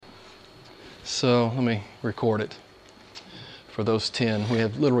So let me record it for those 10. We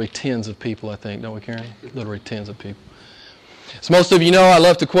have literally tens of people, I think, don't we, Karen? Literally tens of people. As most of you know, I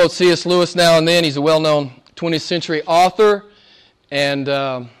love to quote C.S. Lewis now and then. He's a well-known 20th century author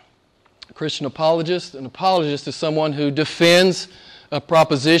and Christian apologist. An apologist is someone who defends a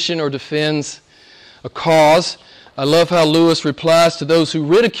proposition or defends a cause. I love how Lewis replies to those who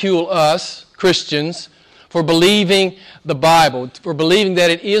ridicule us, Christians, for believing the Bible, for believing that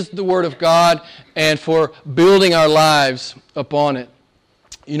it is the Word of God, and for building our lives upon it.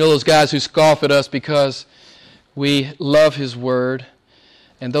 You know those guys who scoff at us because we love His Word,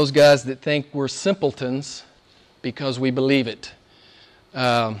 and those guys that think we're simpletons because we believe it.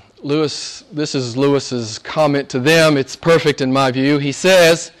 This is Lewis's comment to them. It's perfect in my view. He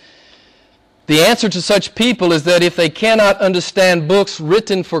says, the answer to such people is that if they cannot understand books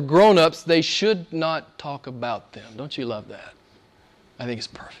written for grown-ups, they should not talk about them. Don't you love that? I think it's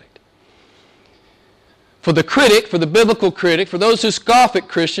perfect. For the critic, for the biblical critic, for those who scoff at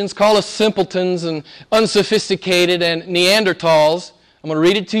Christians, call us simpletons and unsophisticated and Neanderthals, I'm going to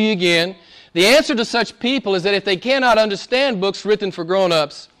read it to you again. The answer to such people is that if they cannot understand books written for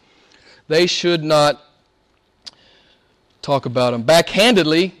grown-ups, they should not talk about them.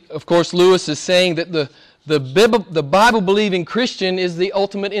 Backhandedly, of course, Lewis is saying that the Bible-believing Christian is the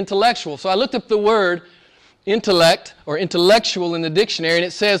ultimate intellectual. So I looked up the word intellect or intellectual in the dictionary, and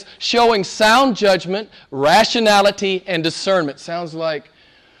it says showing sound judgment, rationality, and discernment. Sounds like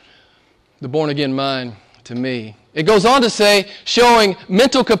the born-again mind to me. It goes on to say showing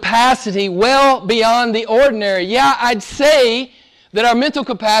mental capacity well beyond the ordinary. Yeah, I'd say that our mental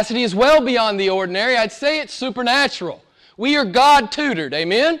capacity is well beyond the ordinary. I'd say it's supernatural. We are God-tutored,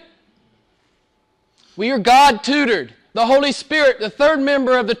 amen? We are God-tutored. The Holy Spirit, the third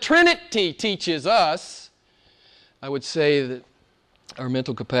member of the Trinity, teaches us. I would say that our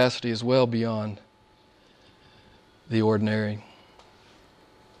mental capacity is well beyond the ordinary.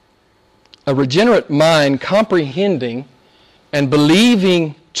 A regenerate mind comprehending and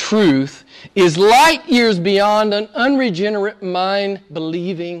believing truth is light years beyond an unregenerate mind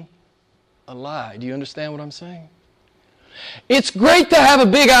believing a lie. Do you understand what I'm saying? It's great to have a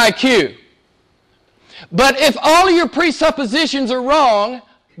big IQ. But if all of your presuppositions are wrong,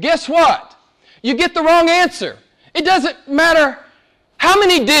 guess what? You get the wrong answer. It doesn't matter how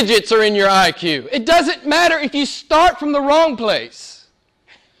many digits are in your IQ. It doesn't matter if you start from the wrong place.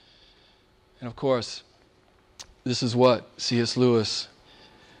 And of course, this is what C.S. Lewis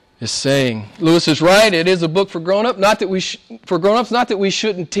is saying. Lewis is right. It is a book for grown-ups. Not that we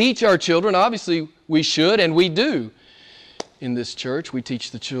shouldn't teach our children. Obviously, we should, and we do. In this church, we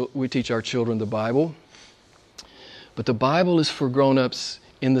teach our children the Bible. But the Bible is for grown-ups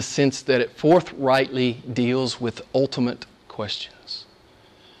in the sense that it forthrightly deals with ultimate questions.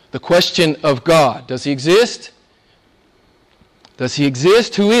 The question of God. Does He exist? Does He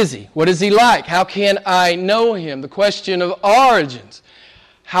exist? Who is He? What is He like? How can I know Him? The question of origins.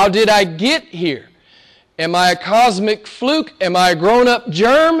 How did I get here? Am I a cosmic fluke? Am I a grown-up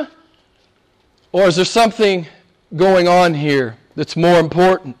germ? Or is there something going on here that's more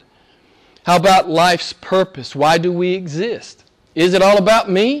important? How about life's purpose? Why do we exist? Is it all about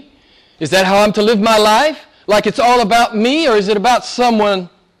me? Is that how I'm to live my life? Like it's all about me, or is it about someone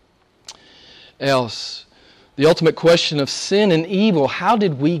else? The ultimate question of sin and evil, how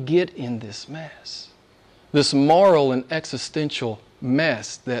did we get in this mess? This moral and existential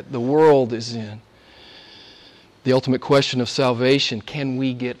mess that the world is in. The ultimate question of salvation, can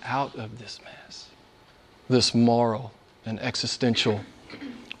we get out of this mess? This moral and existential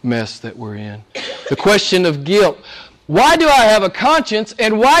mess that we're in. The question of guilt. Why do I have a conscience,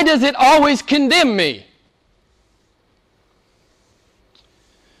 and why does it always condemn me?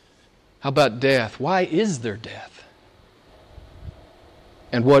 How about death? Why is there death?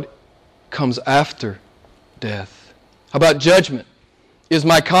 And what comes after death? How about judgment? Is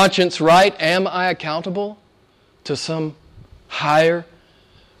my conscience right? Am I accountable to some higher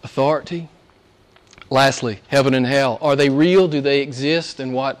authority? Lastly, heaven and hell. Are they real? Do they exist?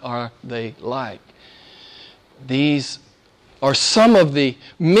 And what are they like? These are some of the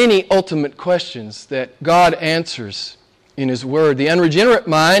many ultimate questions that God answers in His Word. The unregenerate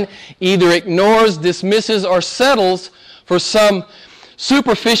mind either ignores, dismisses, or settles for some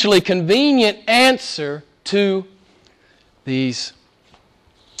superficially convenient answer to these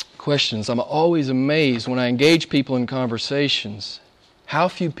questions. I'm always amazed when I engage people in conversations how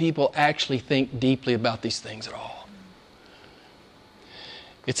few people actually think deeply about these things at all.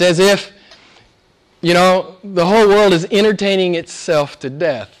 It's as if, the whole world is entertaining itself to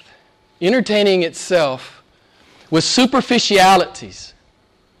death, entertaining itself with superficialities.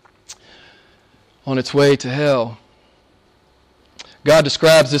 on its way to hell. God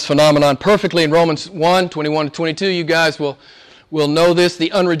describes this phenomenon perfectly in Romans 1, 21 to 22. You guys will know this,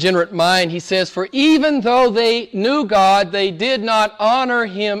 the unregenerate mind. He says, "For even though they knew God, they did not honor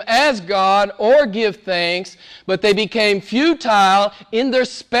Him as God or give thanks, but they became futile in their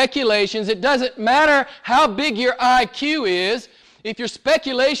speculations." It doesn't matter how big your IQ is. If your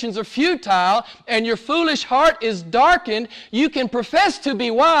speculations are futile and your foolish heart is darkened, you can profess to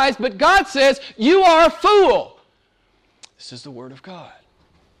be wise, but God says, you are a fool. This is the Word of God.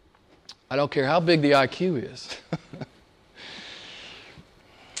 I don't care how big the IQ is.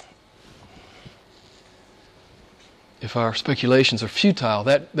 If our speculations are futile,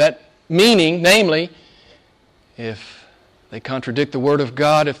 that meaning, namely, if they contradict the Word of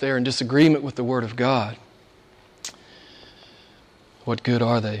God, if they're in disagreement with the Word of God, what good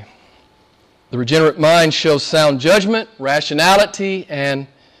are they? The regenerate mind shows sound judgment, rationality, and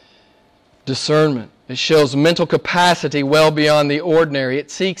discernment. It shows mental capacity well beyond the ordinary. It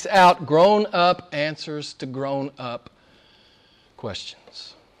seeks out grown-up answers to grown-up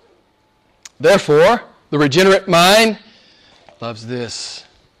questions. Therefore, the regenerate mind loves this.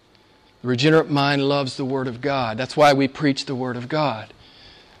 The regenerate mind loves the Word of God. That's why we preach the Word of God.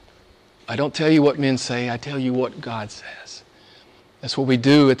 I don't tell you what men say, I tell you what God says. That's what we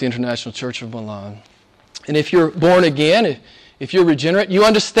do at the International Church of Milan. And if you're born again, if you're regenerate, you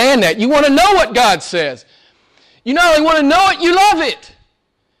understand that. You want to know what God says. You not only want to know it, you love it.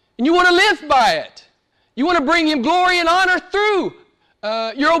 And you want to live by it. You want to bring Him glory and honor through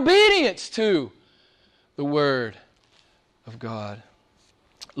your obedience to the Word of God.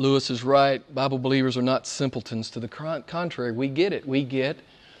 Lewis is right. Bible believers are not simpletons. To the contrary, we get it. We get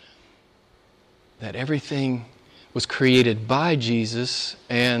that everything was created by Jesus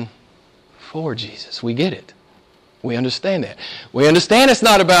and for Jesus. We get it. We understand that. We understand it's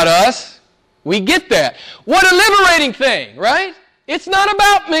not about us. We get that. What a liberating thing, right? It's not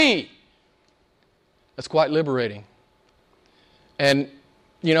about me. That's quite liberating. And,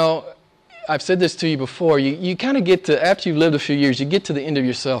 you know, I've said this to you before. You kind of get to, after you've lived a few years, you get to the end of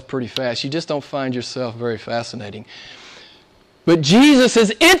yourself pretty fast. You just don't find yourself very fascinating. But Jesus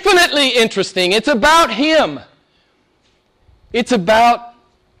is infinitely interesting. It's about Him. It's about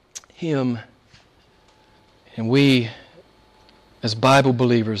Him. And we, as Bible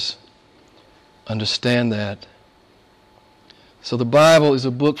believers, understand that. So the Bible is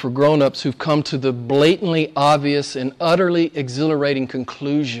a book for grown-ups who've come to the blatantly obvious and utterly exhilarating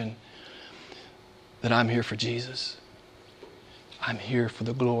conclusion that I'm here for Jesus. I'm here for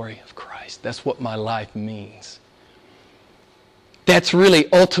the glory of Christ. That's what my life means. That's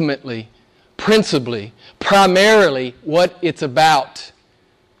really ultimately, principally, primarily what it's about.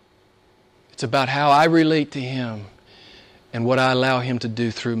 It's about how I relate to Him and what I allow Him to do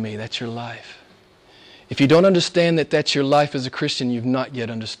through me. That's your life. If you don't understand that that's your life as a Christian, you've not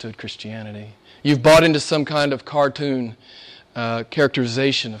yet understood Christianity. You've bought into some kind of cartoon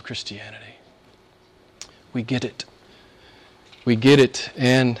characterization of Christianity. We get it. We get it,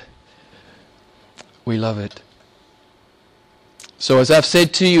 and we love it. So as I've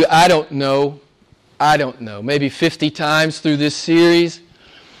said to you, I don't know, maybe 50 times through this series,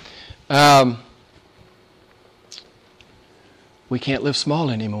 we can't live small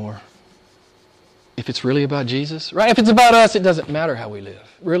anymore. If it's really about Jesus, right? If it's about us, it doesn't matter how we live.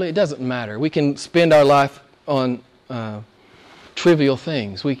 Really, it doesn't matter. We can spend our life on trivial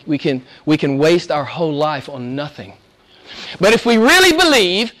things. We can waste our whole life on nothing. But if we really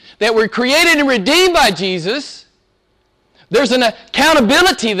believe that we're created and redeemed by Jesus, there's an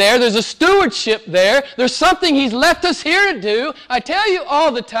accountability there. There's a stewardship there. There's something He's left us here to do. I tell you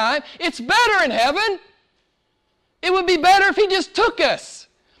all the time, it's better in heaven. It would be better if He just took us.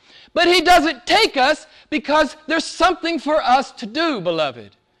 But He doesn't take us because there's something for us to do,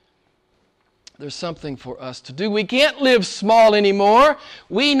 beloved. There's something for us to do. We can't live small anymore.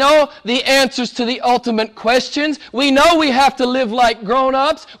 We know the answers to the ultimate questions. We know we have to live like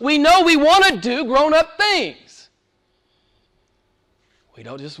grown-ups. We know we want to do grown-up things. We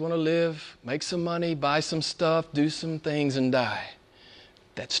don't just want to live, make some money, buy some stuff, do some things, and die.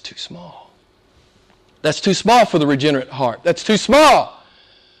 That's too small. That's too small for the regenerate heart. That's too small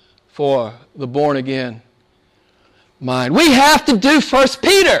for the born-again mind. We have to do 1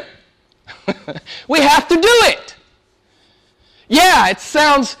 Peter. We have to do it. Yeah, it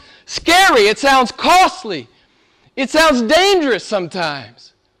sounds scary. It sounds costly. It sounds dangerous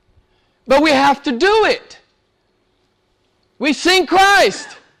sometimes. But we have to do it. We've seen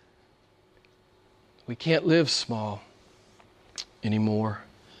Christ. We can't live small anymore.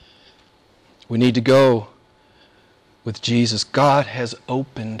 We need to go with Jesus, God has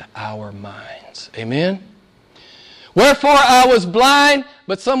opened our minds. Amen? Wherefore I was blind,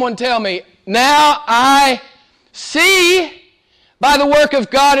 but someone tell me, now I see by the work of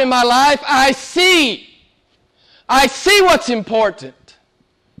God in my life. I see what's important.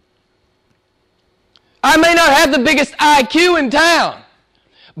 I may not have the biggest IQ in town,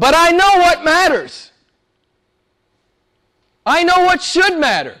 but I know what matters. I know what should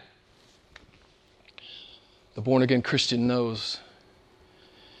matter. The born-again Christian knows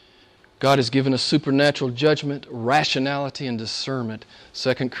God has given us supernatural judgment, rationality, and discernment.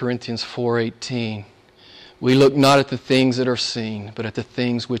 2 Corinthians 4:18. We look not at the things that are seen, but at the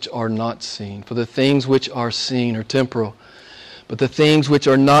things which are not seen. For the things which are seen are temporal, but the things which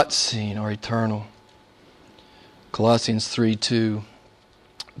are not seen are eternal. Colossians 3:2.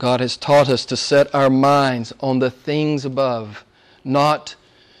 God has taught us to set our minds on the things above, not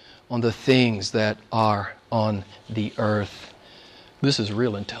on the things that are on the earth. This is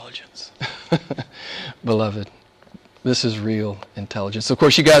real intelligence. Beloved, this is real intelligence. Of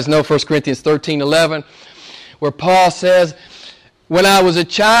course, you guys know 1 Corinthians 13:11, where Paul says, when I was a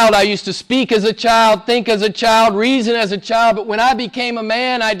child, I used to speak as a child, think as a child, reason as a child, but when I became a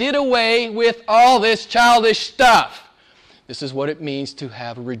man, I did away with all this childish stuff. This is what it means to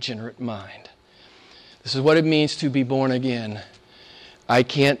have a regenerate mind. This is what it means to be born again. I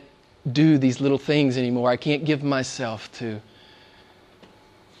can't do these little things anymore. I can't give myself to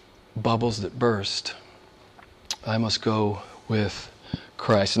bubbles that burst. I must go with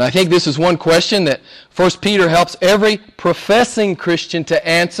Christ. And I think this is one question that 1 Peter helps every professing Christian to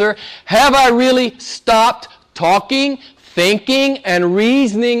answer. Have I really stopped talking, thinking, and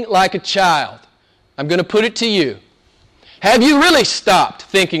reasoning like a child? I'm going to put it to you. Have you really stopped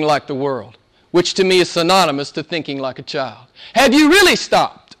thinking like the world, which to me is synonymous to thinking like a child? Have you really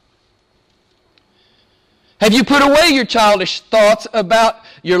stopped? Have you put away your childish thoughts about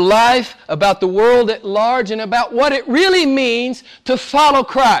your life, about the world at large, and about what it really means to follow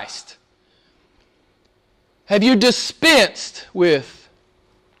Christ? Have you dispensed with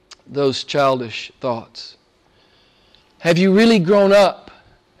those childish thoughts? Have you really grown up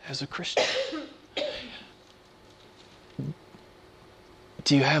as a Christian?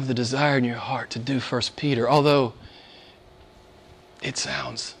 Do you have the desire in your heart to do 1 Peter? Although it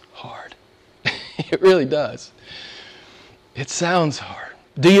sounds hard. It really does. It sounds hard.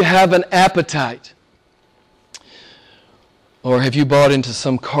 Do you have an appetite? Or have you bought into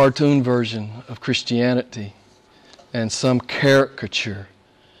some cartoon version of Christianity and some caricature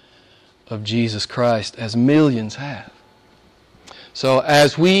of Jesus Christ, as millions have? So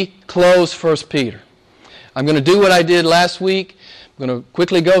as we close 1 Peter, I'm going to do what I did last week. I'm going to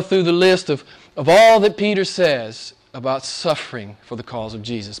quickly go through the list of all that Peter says about suffering for the cause of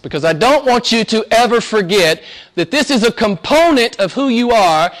Jesus. Because I don't want you to ever forget that this is a component of who you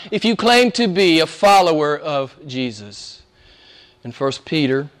are if you claim to be a follower of Jesus. In 1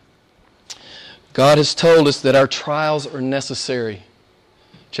 Peter, God has told us that our trials are necessary.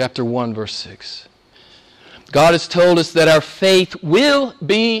 Chapter 1, verse 6. God has told us that our faith will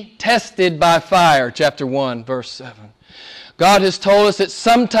be tested by fire. Chapter 1, verse 7. God has told us that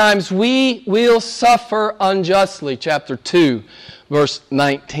sometimes we will suffer unjustly. Chapter 2, verse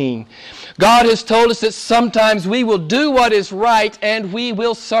 19. God has told us that sometimes we will do what is right and we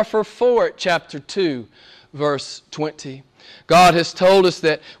will suffer for it. Chapter 2, verse 20. God has told us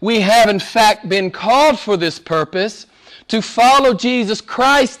that we have in fact been called for this purpose, to follow Jesus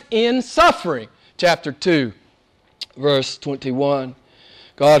Christ in suffering. Chapter 2, verse 21.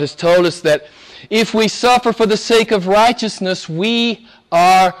 God has told us that if we suffer for the sake of righteousness, we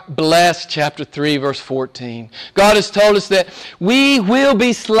are blessed. Chapter 3, verse 14. God has told us that we will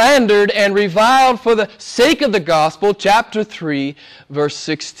be slandered and reviled for the sake of the gospel. Chapter 3, verse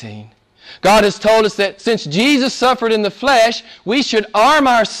 16. God has told us that since Jesus suffered in the flesh, we should arm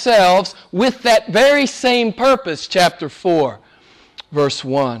ourselves with that very same purpose. Chapter 4, verse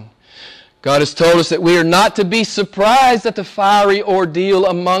 1. God has told us that we are not to be surprised at the fiery ordeal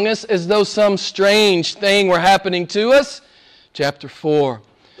among us as though some strange thing were happening to us. Chapter 4,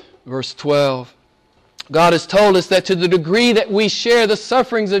 verse 12. God has told us that to the degree that we share the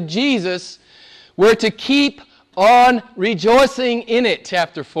sufferings of Jesus, we're to keep on rejoicing in it.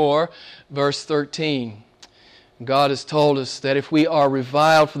 Chapter 4, verse 13. God has told us that if we are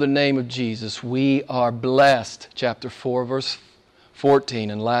reviled for the name of Jesus, we are blessed. Chapter 4, verse 14.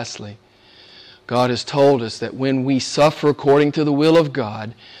 And lastly, God has told us that when we suffer according to the will of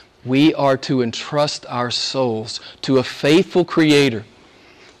God, we are to entrust our souls to a faithful Creator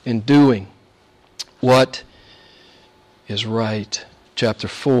in doing what is right. Chapter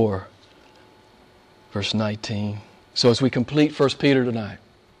 4, verse 19. So as we complete 1 Peter tonight,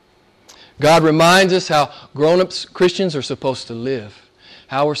 God reminds us how grown-up Christians are supposed to live,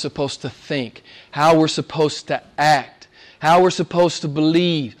 how we're supposed to think, how we're supposed to act, how we're supposed to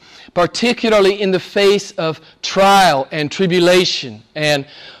believe, particularly in the face of trial and tribulation and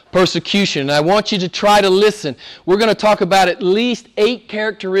persecution. And I want you to try to listen. We're going to talk about at least 8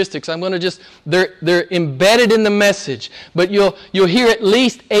 characteristics. I'm going to they're embedded in the message, but you'll hear at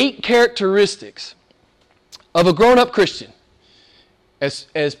least 8 characteristics of a grown-up Christian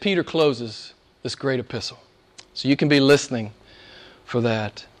as Peter closes this great epistle. So you can be listening for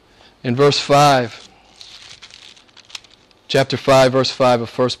that. In verse 5, chapter 5, verse 5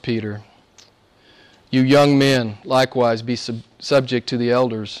 of 1 Peter, you young men likewise be subject to the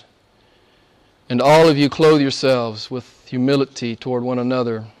elders, and all of you clothe yourselves with humility toward one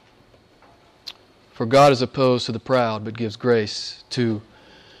another. For God is opposed to the proud, but gives grace to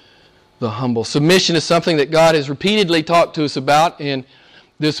the humble. Submission is something that God has repeatedly talked to us about in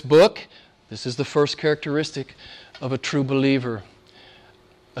this book. This is the first characteristic of a true believer,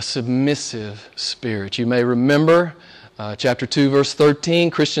 a submissive spirit. You may remember chapter 2, verse 13,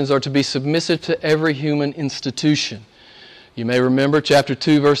 Christians are to be submissive to every human institution. You may remember chapter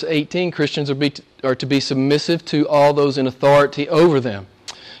 2, verse 18, Christians are to be submissive to all those in authority over them.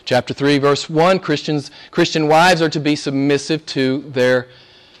 Chapter 3, verse 1, Christian wives are to be submissive to their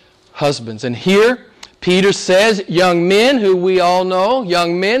husbands. And here, Peter says, young men, who we all know,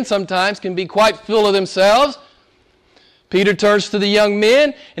 young men sometimes can be quite full of themselves. Peter turns to the young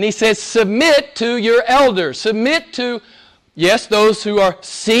men and he says, submit to your elders. Submit to, yes, those who are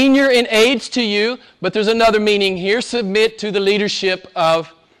senior in age to you, but there's another meaning here. Submit to the leadership of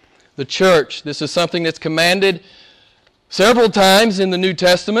the church. This is something that's commanded several times in the New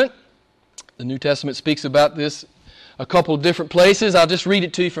Testament. The New Testament speaks about this a couple of different places. I'll just read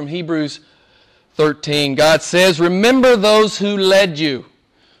it to you from Hebrews 13. God says, remember those who led you,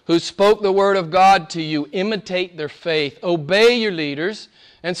 who spoke the word of God to you. Imitate their faith. Obey your leaders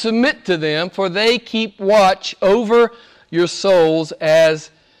and submit to them, for they keep watch over your souls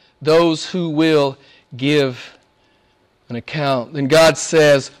as those who will give an account. Then God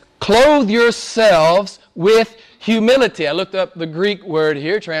says, clothe yourselves with humility. I looked up the Greek word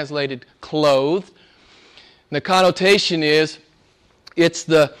here, translated clothed. And the connotation is, it's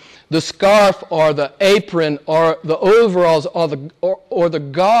the scarf or the apron or the overalls or the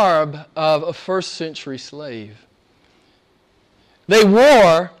garb of a first century slave. They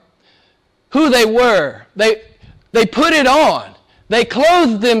wore who they were. They put it on. They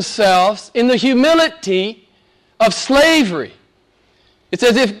clothed themselves in the humility of slavery. It's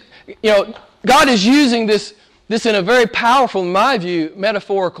as if, God is using this in a very powerful, in my view,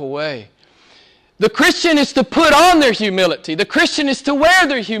 metaphorical way. The Christian is to put on their humility. The Christian is to wear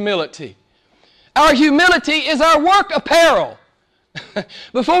their humility. Our humility is our work apparel.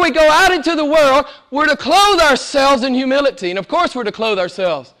 Before we go out into the world, we're to clothe ourselves in humility. And of course we're to clothe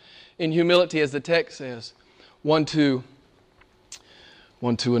ourselves in humility, as the text says, one to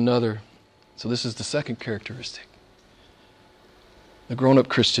another. So this is the second characteristic. The grown-up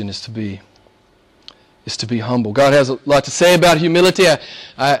Christian is to be humble. God has a lot to say about humility.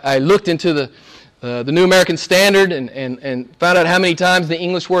 I looked into the New American Standard and found out how many times the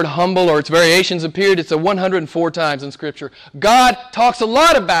English word humble or its variations appeared. It's 104 times in Scripture. God talks a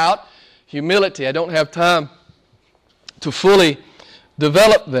lot about humility. I don't have time to fully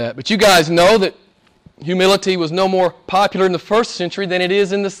develop that. But you guys know that humility was no more popular in the first century than it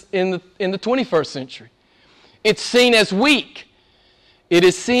is in the 21st century. It's seen as weak. It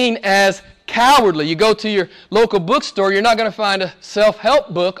is seen as cowardly. You go to your local bookstore, you're not going to find a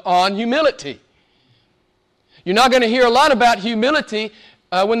self-help book on humility. You're not going to hear a lot about humility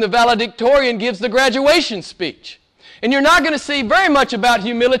when the valedictorian gives the graduation speech. And you're not going to see very much about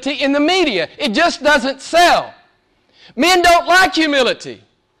humility in the media. It just doesn't sell. Men don't like humility.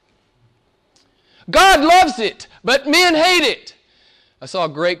 God loves it, but men hate it. I saw a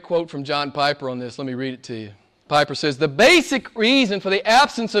great quote from John Piper on this. Let me read it to you. Piper says, the basic reason for the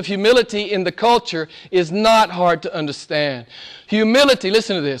absence of humility in the culture is not hard to understand. Humility,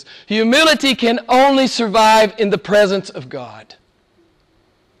 listen to this, humility can only survive in the presence of God.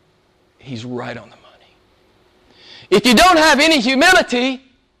 He's right on the money. If you don't have any humility,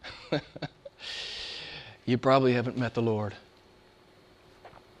 you probably haven't met the Lord.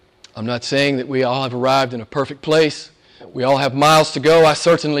 I'm not saying that we all have arrived in a perfect place. We all have miles to go. I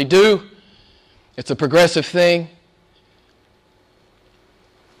certainly do. It's a progressive thing.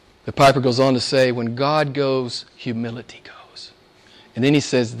 But Piper goes on to say, when God goes, humility goes. And then he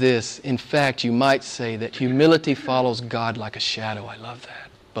says this, in fact, you might say that humility follows God like a shadow. I love that,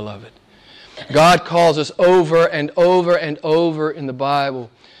 beloved. God calls us over and over and over in the Bible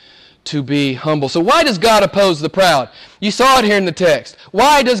to be humble. So why does God oppose the proud? You saw it here in the text.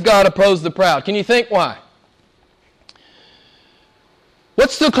 Why does God oppose the proud? Can you think why?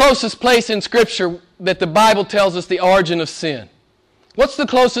 What's the closest place in Scripture that the Bible tells us the origin of sin? What's the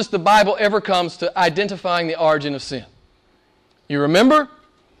closest the Bible ever comes to identifying the origin of sin? You remember?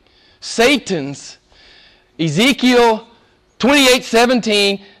 Satan's, Ezekiel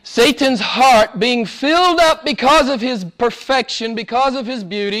 28:17, Satan's heart being filled up because of his perfection, because of his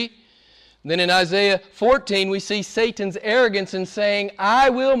beauty. Then in Isaiah 14 we see Satan's arrogance in saying,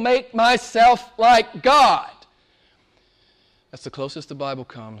 I will make myself like God. That's the closest the Bible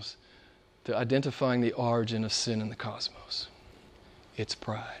comes to identifying the origin of sin in the cosmos. It's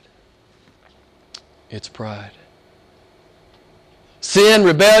pride. It's pride. Sin,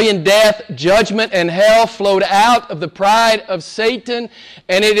 rebellion, death, judgment, and hell flowed out of the pride of Satan,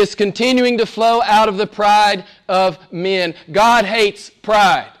 and it is continuing to flow out of the pride of men. God hates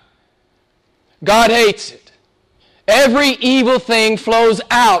pride. God hates it. Every evil thing flows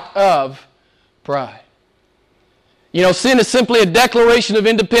out of pride. You know, sin is simply a declaration of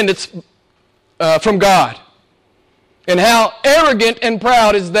independence from God. And how arrogant and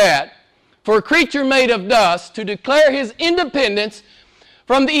proud is that for a creature made of dust to declare his independence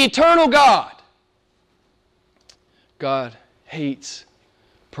from the eternal God. God hates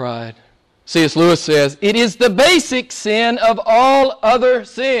pride. C.S. Lewis says, it is the basic sin of all other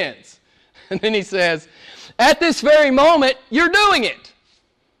sins. And then he says, at this very moment, you're doing it.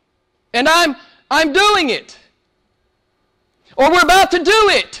 And I'm doing it. Or we're about to do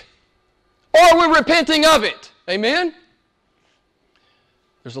it. Or we're repenting of it. Amen?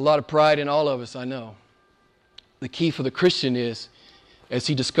 There's a lot of pride in all of us, I know. The key for the Christian is, as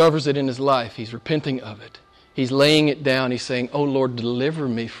he discovers it in his life, he's repenting of it. He's laying it down. He's saying, oh Lord, deliver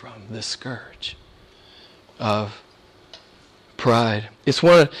me from this scourge of pride.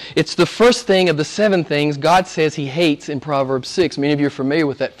 It's the first thing of the 7 things God says He hates in Proverbs 6. Many of you are familiar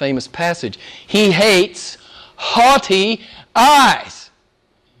with that famous passage. He hates haughty eyes.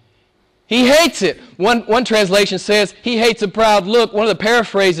 He hates it. One translation says He hates a proud look. One of the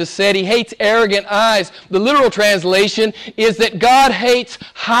paraphrases said He hates arrogant eyes. The literal translation is that God hates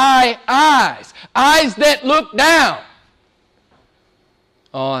high eyes. Eyes that look down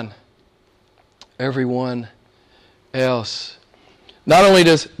on everyone else. Not only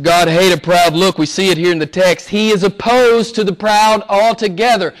does God hate a proud look, we see it here in the text, He is opposed to the proud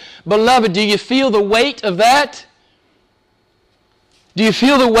altogether. Beloved, do you feel the weight of that? Do you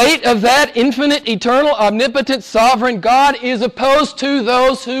feel the weight of that? Infinite, eternal, omnipotent, sovereign God is opposed to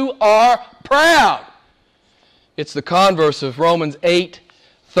those who are proud. It's the converse of Romans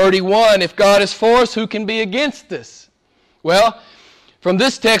 8:31. If God is for us, who can be against us? Well, from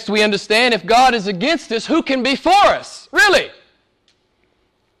this text we understand if God is against us, who can be for us? Really?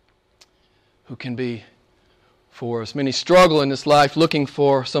 Who can be for us? Many struggle in this life looking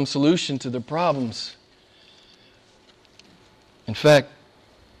for some solution to their problems. In fact,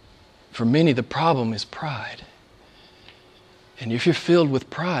 for many the problem is pride. And if you're filled with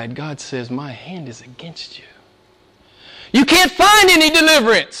pride, God says, my hand is against you. You can't find any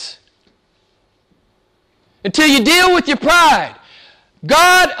deliverance until you deal with your pride.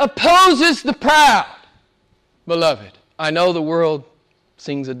 God opposes the proud. Beloved, I know the world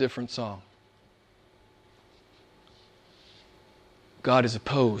sings a different song. God is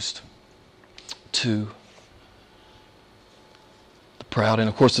opposed to the proud. And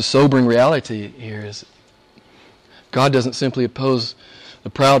of course, the sobering reality here is God doesn't simply oppose the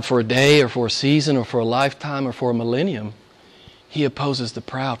proud for a day or for a season or for a lifetime or for a millennium. He opposes the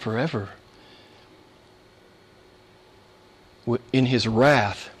proud forever. In His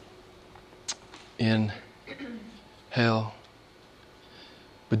wrath in hell.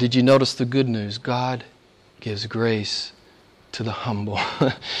 But did you notice the good news? God gives grace to the humble.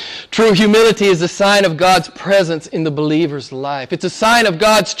 True humility is a sign of God's presence in the believer's life. It's a sign of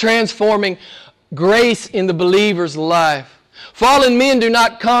God's transforming grace in the believer's life. Fallen men do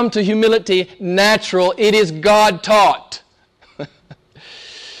not come to humility natural. It is God taught.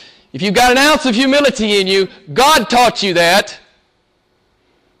 If you've got an ounce of humility in you, God taught you that.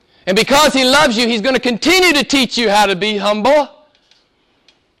 And because He loves you, He's going to continue to teach you how to be humble.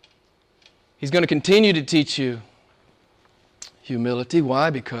 He's going to continue to teach you humility. Why?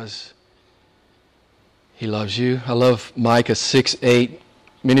 Because He loves you. I love Micah 6:8.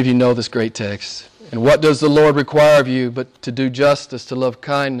 Many of you know this great text. And what does the Lord require of you but to do justice, to love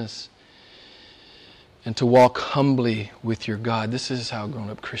kindness, and to walk humbly with your God? This is how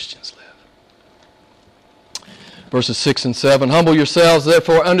grown-up Christians live. Verses 6 and 7. Humble yourselves,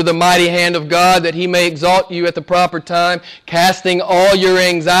 therefore, under the mighty hand of God, that He may exalt you at the proper time, casting all your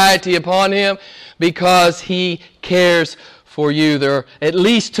anxiety upon Him, because He cares for you. There are at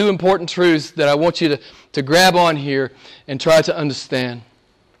least two important truths that I want you to grab on here and try to understand.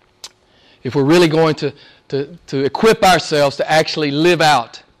 If we're really going to equip ourselves to actually live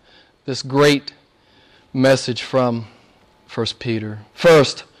out this great message from 1 Peter.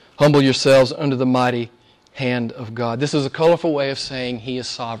 First, humble yourselves under the mighty hand of God. This is a colorful way of saying He is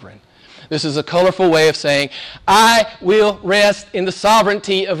sovereign. This is a colorful way of saying, I will rest in the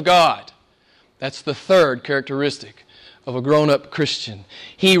sovereignty of God. That's the third characteristic of a grown-up Christian.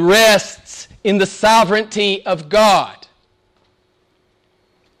 He rests in the sovereignty of God.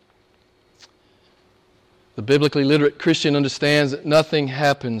 The biblically literate Christian understands that nothing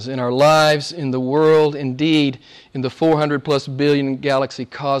happens in our lives, in the world, indeed in the 400 plus billion galaxy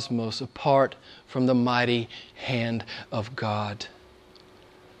cosmos, apart from the mighty hand of God.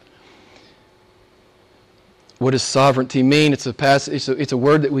 What does sovereignty mean? It's a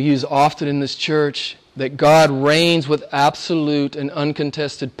word that we use often in this church, that God reigns with absolute and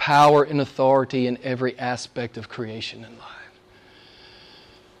uncontested power and authority in every aspect of creation and life.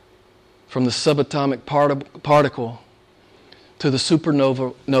 From the subatomic particle to the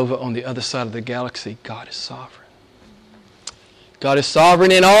supernova on the other side of the galaxy, God is sovereign. God is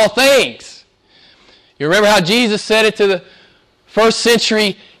sovereign in all things. You remember how Jesus said it to the first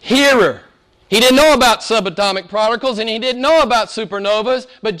century hearer. He didn't know about subatomic particles and He didn't know about supernovas,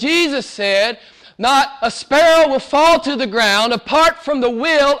 but Jesus said, not a sparrow will fall to the ground apart from the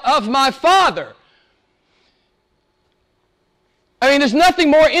will of my Father. I mean, there's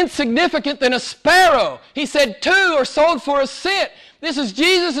nothing more insignificant than a sparrow. He said 2 are sold for a cent. This is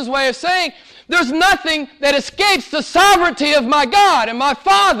Jesus' way of saying, there's nothing that escapes the sovereignty of my God and my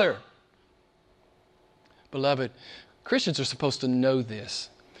Father. Beloved, Christians are supposed to know this.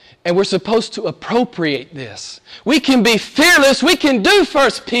 And we're supposed to appropriate this. We can be fearless. We can do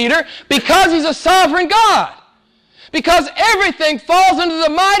 1 Peter because He's a sovereign God. Because everything falls under the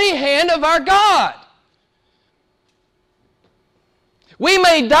mighty hand of our God. We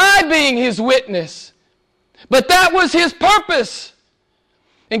may die being His witness, but that was His purpose.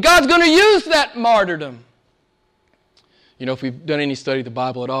 And God's going to use that martyrdom. You know, if we've done any study of the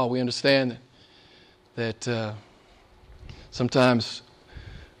Bible at all, we understand that sometimes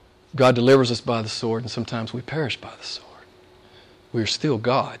God delivers us by the sword, and sometimes we perish by the sword. We are still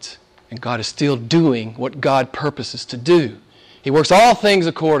God's, and God is still doing what God purposes to do. He works all things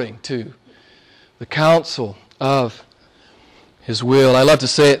according to the counsel of His will. I love to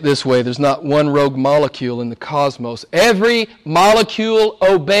say it this way: there's not one rogue molecule in the cosmos. Every molecule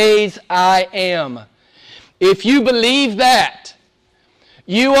obeys I am. If you believe that,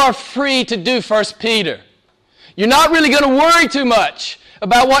 you are free to do 1 Peter. You're not really going to worry too much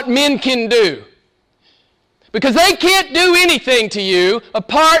about what men can do, because they can't do anything to you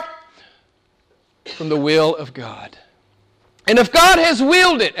apart from the will of God. And if God has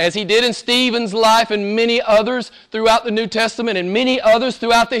willed it, as He did in Stephen's life and many others throughout the New Testament and many others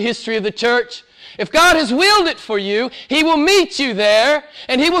throughout the history of the church, if God has willed it for you, He will meet you there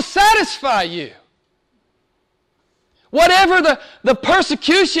and He will satisfy you. Whatever the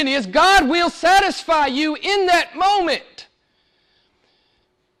persecution is, God will satisfy you in that moment.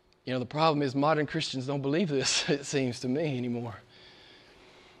 You know, the problem is modern Christians don't believe this, it seems to me, anymore.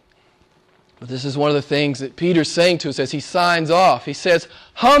 But this is one of the things that Peter's saying to us as he signs off. He says,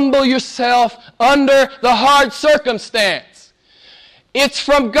 humble yourself under the hard circumstance. It's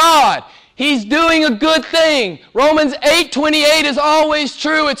from God. He's doing a good thing. Romans 8:28 is always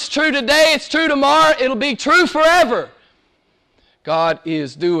true. It's true today. It's true tomorrow. It'll be true forever. God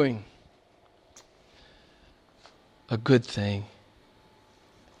is doing a good thing.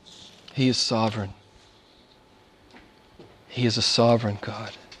 He is sovereign. He is a sovereign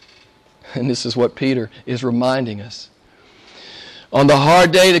God. And this is what Peter is reminding us. On the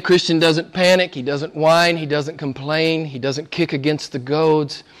hard day, the Christian doesn't panic. He doesn't whine. He doesn't complain. He doesn't kick against the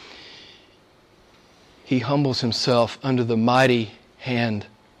goads. He humbles himself under the mighty hand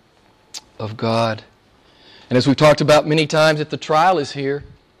of God. And as we've talked about many times, if the trial is here,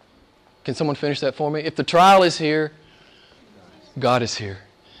 can someone finish that for me? If the trial is here, God is here.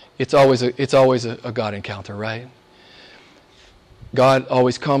 It's always a God encounter, right? God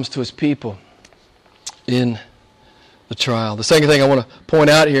always comes to His people in the trial. The second thing I want to point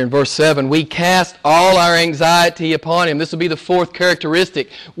out here in verse 7, we cast all our anxiety upon Him. This will be the fourth characteristic.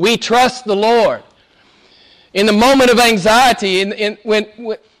 We trust the Lord. In the moment of anxiety,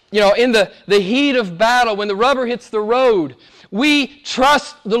 in the heat of battle, when the rubber hits the road, we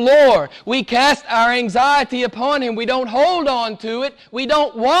trust the Lord. We cast our anxiety upon Him. We don't hold on to it. We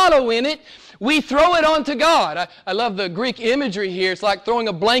don't wallow in it. We throw it onto God. I love the Greek imagery here. It's like throwing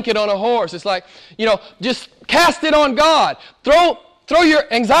a blanket on a horse. It's like, just cast it on God. Throw your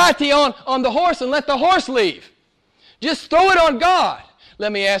anxiety on the horse and let the horse leave. Just throw it on God.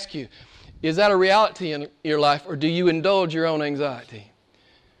 Let me ask you, is that a reality in your life, or do you indulge your own anxiety?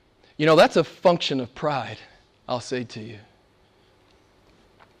 That's a function of pride, I'll say to you.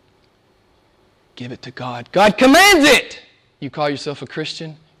 Give it to God. God commands it. You call yourself a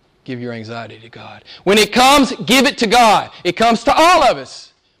Christian? Give your anxiety to God. When it comes, give it to God. It comes to all of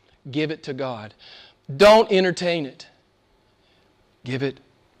us. Give it to God. Don't entertain it. Give it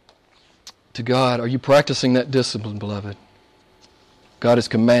to God. Are you practicing that discipline, beloved? God has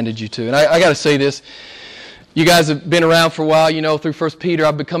commanded you to. And I got to say this. You guys have been around for a while, through 1 Peter.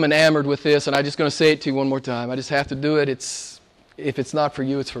 I've become enamored with this, and I'm just going to say it to you one more time. I just have to do it. If it's not for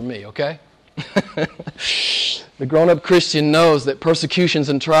you, it's for me, okay? The grown-up Christian knows that persecutions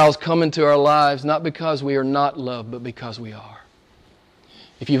and trials come into our lives not because we are not loved, but because we are.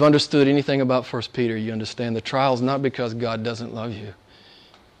 If you've understood anything about 1 Peter, you understand the trials not because God doesn't love you.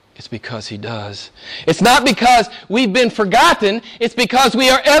 It's because He does. It's not because we've been forgotten. It's because we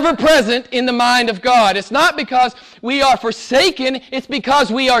are ever present in the mind of God. It's not because we are forsaken. It's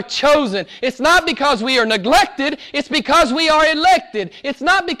because we are chosen. It's not because we are neglected. It's because we are elected. It's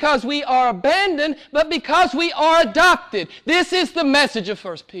not because we are abandoned, but because we are adopted. This is the message of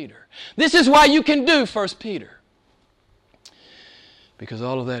 1 Peter. This is why you can do 1 Peter. Because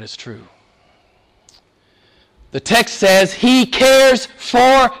all of that is true. The text says, He cares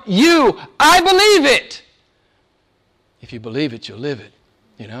for you. I believe it. If you believe it, you'll live it,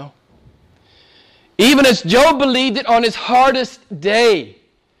 Even as Job believed it on his hardest day.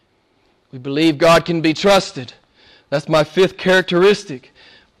 We believe God can be trusted. That's my 5th characteristic.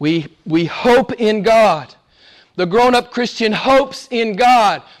 We hope in God. The grown-up Christian hopes in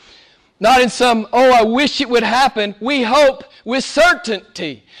God. Not in some, I wish it would happen. We hope with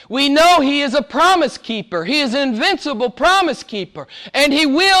certainty. We know He is a promise keeper. He is an invincible promise keeper. And He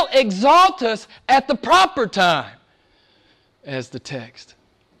will exalt us at the proper time, as the text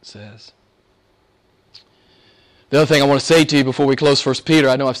says. The other thing I want to say to you before we close 1 Peter,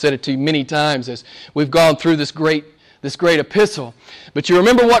 I know I've said it to you many times as we've gone through this great epistle. But you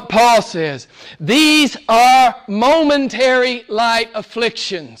remember what Paul says. These are momentary light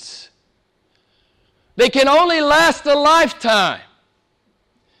afflictions. They can only last a lifetime.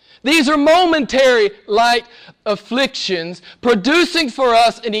 These are momentary light afflictions, producing for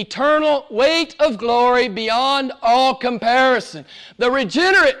us an eternal weight of glory beyond all comparison. The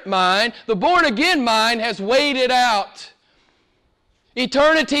regenerate mind, the born-again mind, has weighed it out.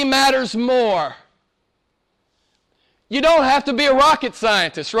 Eternity matters more. You don't have to be a rocket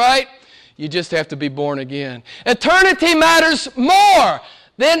scientist, right? You just have to be born again. Eternity matters more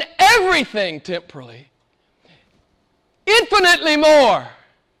than everything temporally. Infinitely more.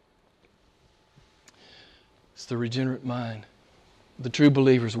 It's the regenerate mind. The true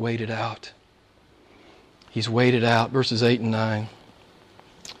believer's weighed it out. He's weighed it out. Verses 8 and 9.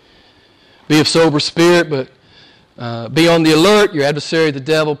 Be of sober spirit, but be on the alert. Your adversary, the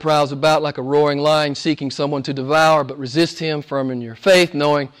devil, prowls about like a roaring lion, seeking someone to devour, but resist him, firm in your faith,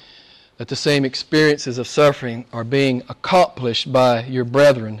 knowing that the same experiences of suffering are being accomplished by your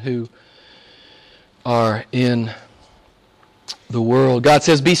brethren who are in the world. God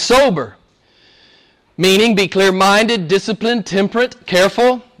says, be sober. Meaning, be clear-minded, disciplined, temperate,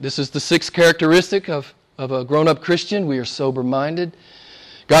 careful. This is the 6th characteristic of a grown-up Christian. We are sober-minded.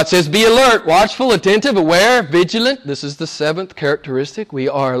 God says, be alert, watchful, attentive, aware, vigilant. This is the 7th characteristic. We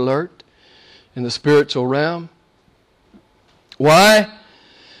are alert in the spiritual realm. Why?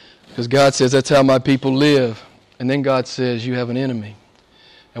 Because God says, that's how my people live. And then God says, you have an enemy.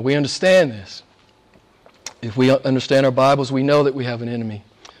 And we understand this. If we understand our Bibles, we know that we have an enemy.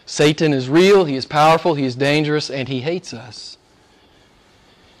 Satan is real, he is powerful, he is dangerous, and he hates us.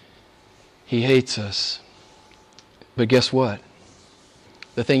 He hates us. But guess what?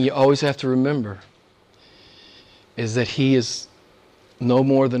 The thing you always have to remember is that he is no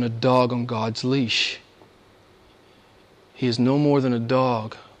more than a dog on God's leash. He is no more than a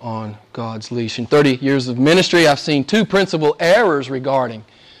dog on God's leash. In 30 years of ministry, I've seen 2 principal errors regarding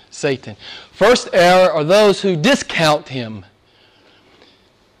Satan. First error are those who discount him.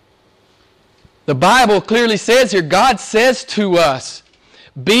 The Bible clearly says here, God says to us,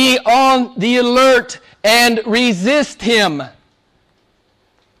 be on the alert and resist him.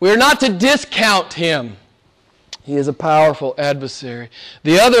 We're not to discount him. He is a powerful adversary.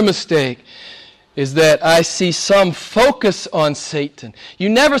 The other mistake is that I see some focus on Satan. You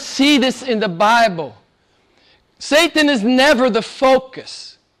never see this in the Bible. Satan is never the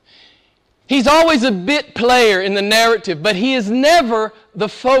focus. He's always a bit player in the narrative, but he is never the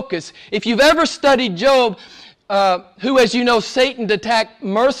focus. If you've ever studied Job, who, as you know, Satan attacked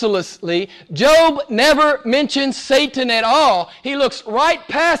mercilessly, Job never mentions Satan at all. He looks right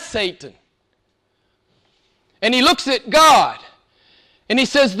past Satan. And he looks at God. And he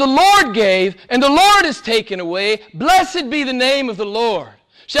says, the Lord gave, and the Lord has taken away. Blessed be the name of the Lord.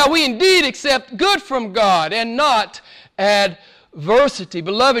 Shall we indeed accept good from God and not adversity?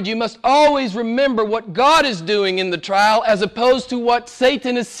 Beloved, you must always remember what God is doing in the trial as opposed to what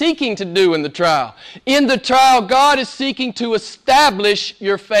Satan is seeking to do in the trial. In the trial, God is seeking to establish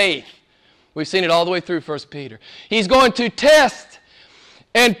your faith. We've seen it all the way through 1 Peter. He's going to test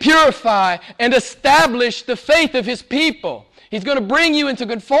and purify and establish the faith of His people. He's going to bring you into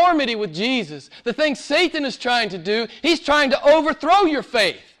conformity with Jesus. The thing Satan is trying to do, he's trying to overthrow your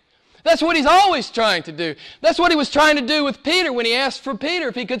faith. That's what he's always trying to do. That's what he was trying to do with Peter when he asked for Peter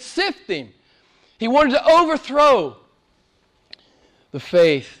if he could sift him. He wanted to overthrow the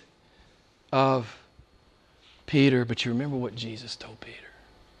faith of Peter. But you remember what Jesus told Peter.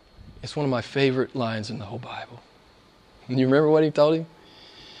 It's one of my favorite lines in the whole Bible. And you remember what he told him?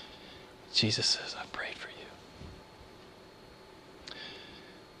 Jesus says, I prayed for you.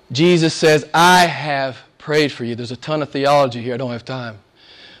 Jesus says, I have prayed for you. There's a ton of theology here I don't have time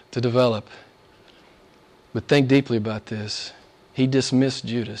to develop. But think deeply about this. He dismissed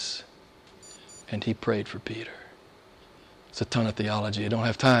Judas and he prayed for Peter. It's a ton of theology. I don't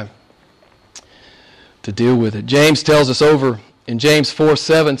have time to deal with it. James tells us over in James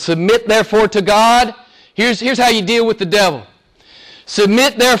 4:7, submit therefore to God. Here's how you deal with the devil.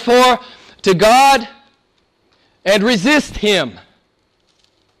 Submit therefore to God and resist him.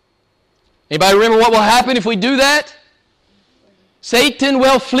 Anybody remember what will happen if we do that? Satan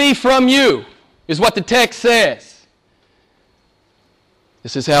will flee from you, is what the text says.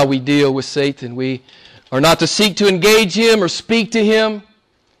 This is how we deal with Satan. We are not to seek to engage him or speak to him.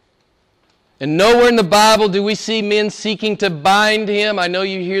 And nowhere in the Bible do we see men seeking to bind him. I know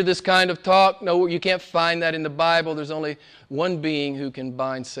you hear this kind of talk. No, you can't find that in the Bible. There's only one being who can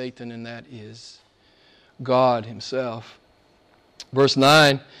bind Satan, and that is God Himself. Verse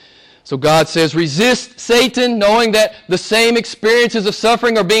 9. So God says, resist Satan, knowing that the same experiences of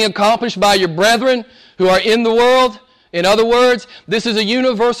suffering are being accomplished by your brethren who are in the world. In other words, this is a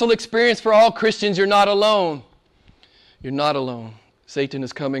universal experience for all Christians. You're not alone. You're not alone. Satan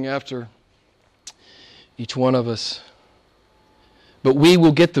is coming after each one of us. But we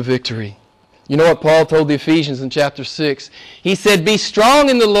will get the victory. You know what Paul told the Ephesians in chapter 6? He said, be strong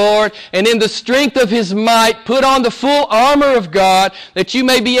in the Lord, and in the strength of His might, put on the full armor of God, that you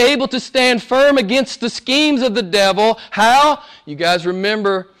may be able to stand firm against the schemes of the devil. How? You guys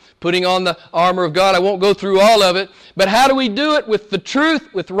remember putting on the armor of God. I won't go through all of it. But how do we do it? With the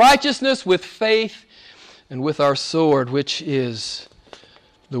truth, with righteousness, with faith, and with our sword, which is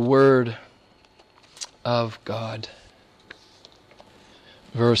the Word of God.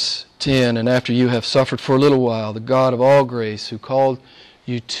 Verse 10, and after you have suffered for a little while, the God of all grace, who called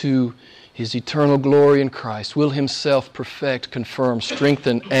you to His eternal glory in Christ, will Himself perfect, confirm,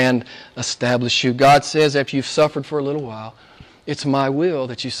 strengthen, and establish you. God says after you've suffered for a little while, it's my will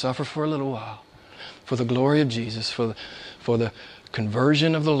that you suffer for a little while, for the glory of Jesus, for the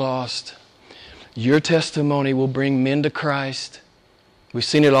conversion of the lost. Your testimony will bring men to Christ. We've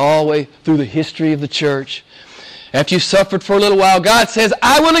seen it all the way through the history of the church. After you've suffered for a little while, God says,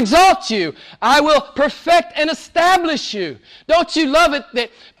 I will exalt you. I will perfect and establish you. Don't you love it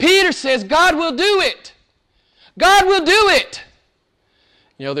that Peter says, God will do it. God will do it.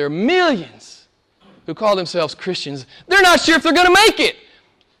 You know, there are millions who call themselves Christians. They're not sure if they're going to make it.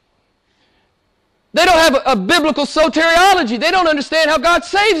 They don't have a biblical soteriology. They don't understand how God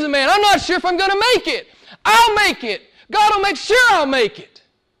saves a man. I'm not sure if I'm going to make it. I'll make it. God will make sure I'll make it.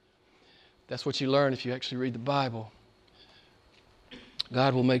 That's what you learn if you actually read the Bible.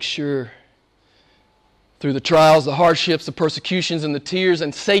 God will make sure through the trials, the hardships, the persecutions, and the tears,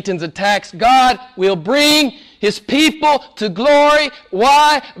 and Satan's attacks, God will bring His people to glory.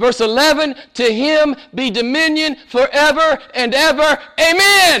 Why? Verse 11, to Him be dominion forever and ever.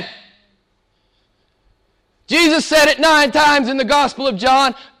 Amen. Jesus said it 9 times in the Gospel of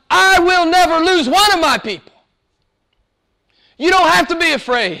John, I will never lose one of my people. You don't have to be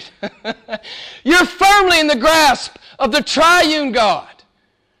afraid. You're firmly in the grasp of the triune God.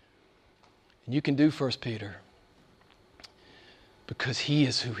 And you can do 1 Peter because He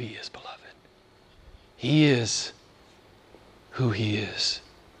is who He is, beloved. He is who He is.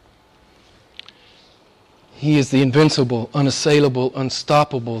 He is the invincible, unassailable,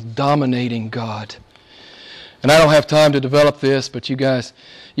 unstoppable, dominating God. And I don't have time to develop this, but you guys,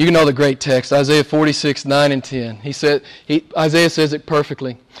 you know the great text, Isaiah 46, 9 and 10. Isaiah says it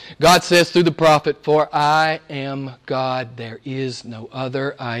perfectly. God says through the prophet, "For I am God, there is no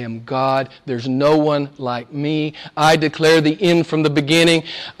other. I am God, there's no one like me. I declare the end from the beginning,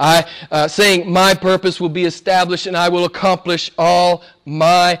 saying my purpose will be established and I will accomplish all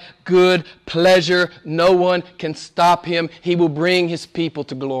my good pleasure. No one can stop Him. He will bring His people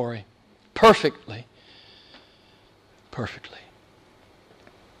to glory." Perfectly.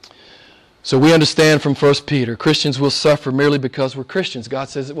 So we understand from 1 Peter, Christians will suffer merely because we're Christians. God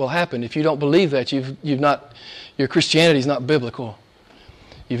says it will happen. If you don't believe that, your Christianity is not biblical.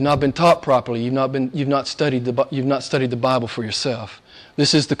 You've not been taught properly. You've not studied the Bible for yourself.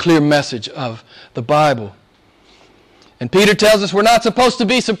 This is the clear message of the Bible. And Peter tells us we're not supposed to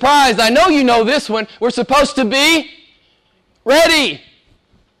be surprised. I know you know this one. We're supposed to be ready.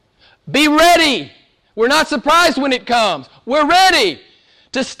 Be ready. We're not surprised when it comes. We're ready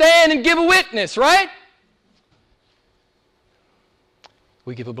to stand and give a witness, right?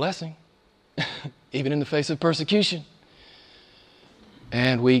 We give a blessing, even in the face of persecution.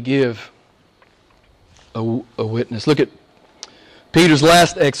 And we give a witness. Look at Peter's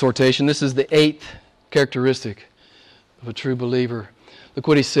last exhortation. This is the 8th characteristic of a true believer. Look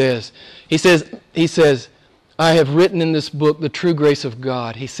what he says. He says, "I have written in this book the true grace of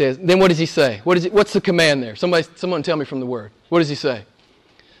God." He says, then what does he say? What's the command there? Someone tell me from the Word. What does he say?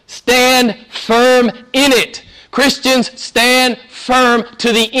 Stand firm in it. Christians stand firm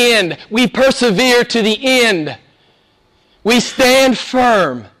to the end. We persevere to the end. We stand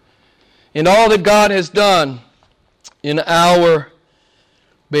firm in all that God has done in our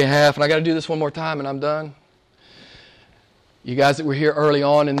behalf. And I got to do this one more time and I'm done. You guys that were here early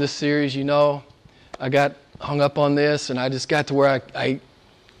on in this series, you know, I got hung up on this and I just got to where I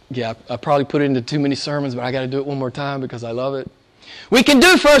probably put it into too many sermons, but I got to do it one more time because I love it. We can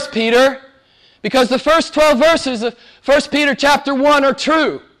do 1 Peter because the first 12 verses of 1 Peter chapter 1 are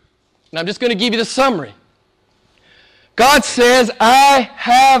true. And I'm just going to give you the summary. God says, "I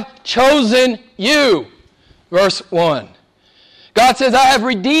have chosen you." Verse 1. God says, "I have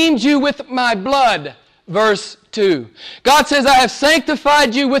redeemed you with my blood." Verse 2. God says, "I have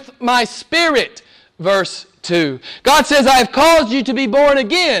sanctified you with my Spirit." Verse 2. God says, "I have caused you to be born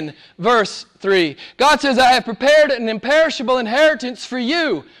again." Verse 3. God says, "I have prepared an imperishable inheritance for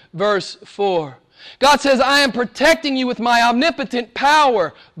you." Verse 4. God says, "I am protecting you with my omnipotent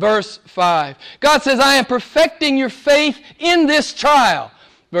power." Verse 5. God says, "I am perfecting your faith in this trial."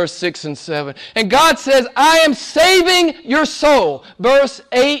 Verse 6 and 7. And God says, "I am saving your soul." Verse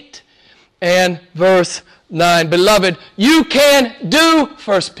 8 and verse 9. Beloved, you can do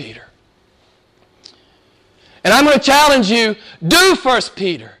 1 Peter. And I'm going to challenge you, do 1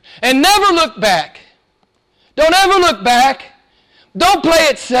 Peter. And never look back. Don't ever look back. Don't play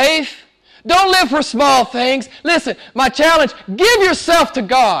it safe. Don't live for small things. Listen, my challenge, give yourself to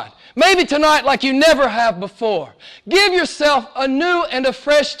God. Maybe tonight like you never have before. Give yourself anew and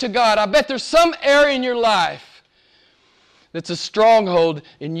afresh to God. I bet there's some area in your life that's a stronghold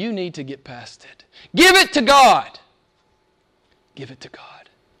and you need to get past it. Give it to God. Give it to God.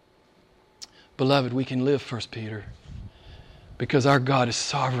 Beloved, we can live 1 Peter because our God is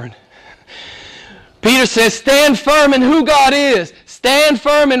sovereign. Peter says, stand firm in who God is. Stand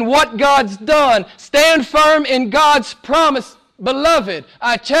firm in what God's done. Stand firm in God's promise. Beloved,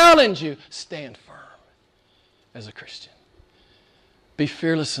 I challenge you, stand firm as a Christian. Be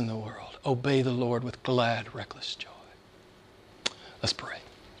fearless in the world. Obey the Lord with glad, reckless joy. Let's pray.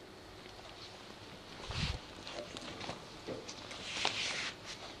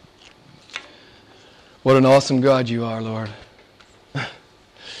 What an awesome God you are, Lord.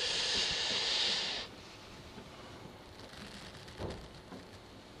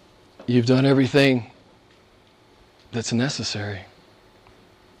 You've done everything that's necessary.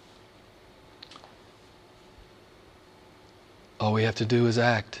 All we have to do is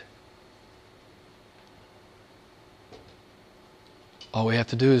act. All we have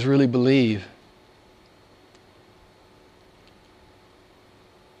to do is really believe.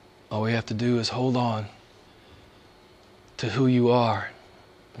 All we have to do is hold on to who you are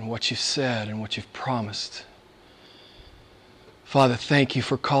and what you've said and what you've promised. Father, thank you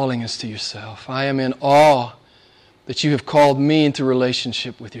for calling us to yourself. I am in awe that you have called me into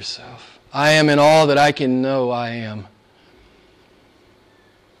relationship with yourself. I am in awe that I can know I am.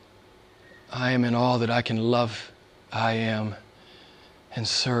 I am in awe that I can love I am and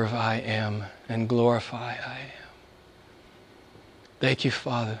serve I am and glorify I am. Thank you,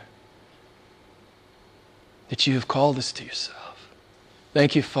 Father, that you have called us to yourself.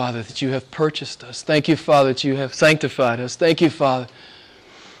 Thank you, Father, that you have purchased us. Thank you, Father, that you have sanctified us. Thank you, Father,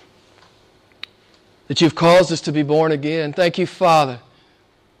 that you've caused us to be born again. Thank you, Father,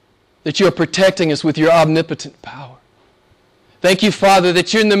 that you are protecting us with your omnipotent power. Thank you, Father,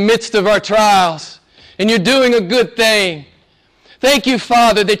 that you're in the midst of our trials and you're doing a good thing. Thank you,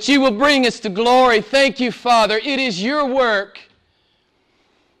 Father, that you will bring us to glory. Thank you, Father. It is your work.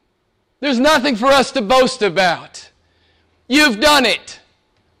 There's nothing for us to boast about. You've done it.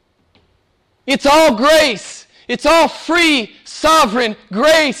 It's all grace. It's all free, sovereign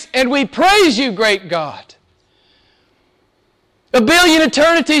grace. And we praise you, great God. 1 billion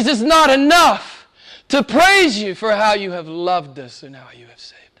eternities is not enough to praise you for how you have loved us and how you have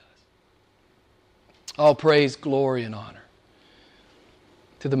saved us. All praise, glory, and honor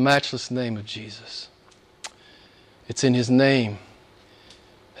to the matchless name of Jesus. It's in His name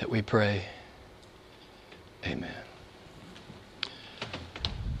that we pray. Amen.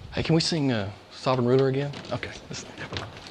 Hey, can we sing Sovereign Ruler again? Okay.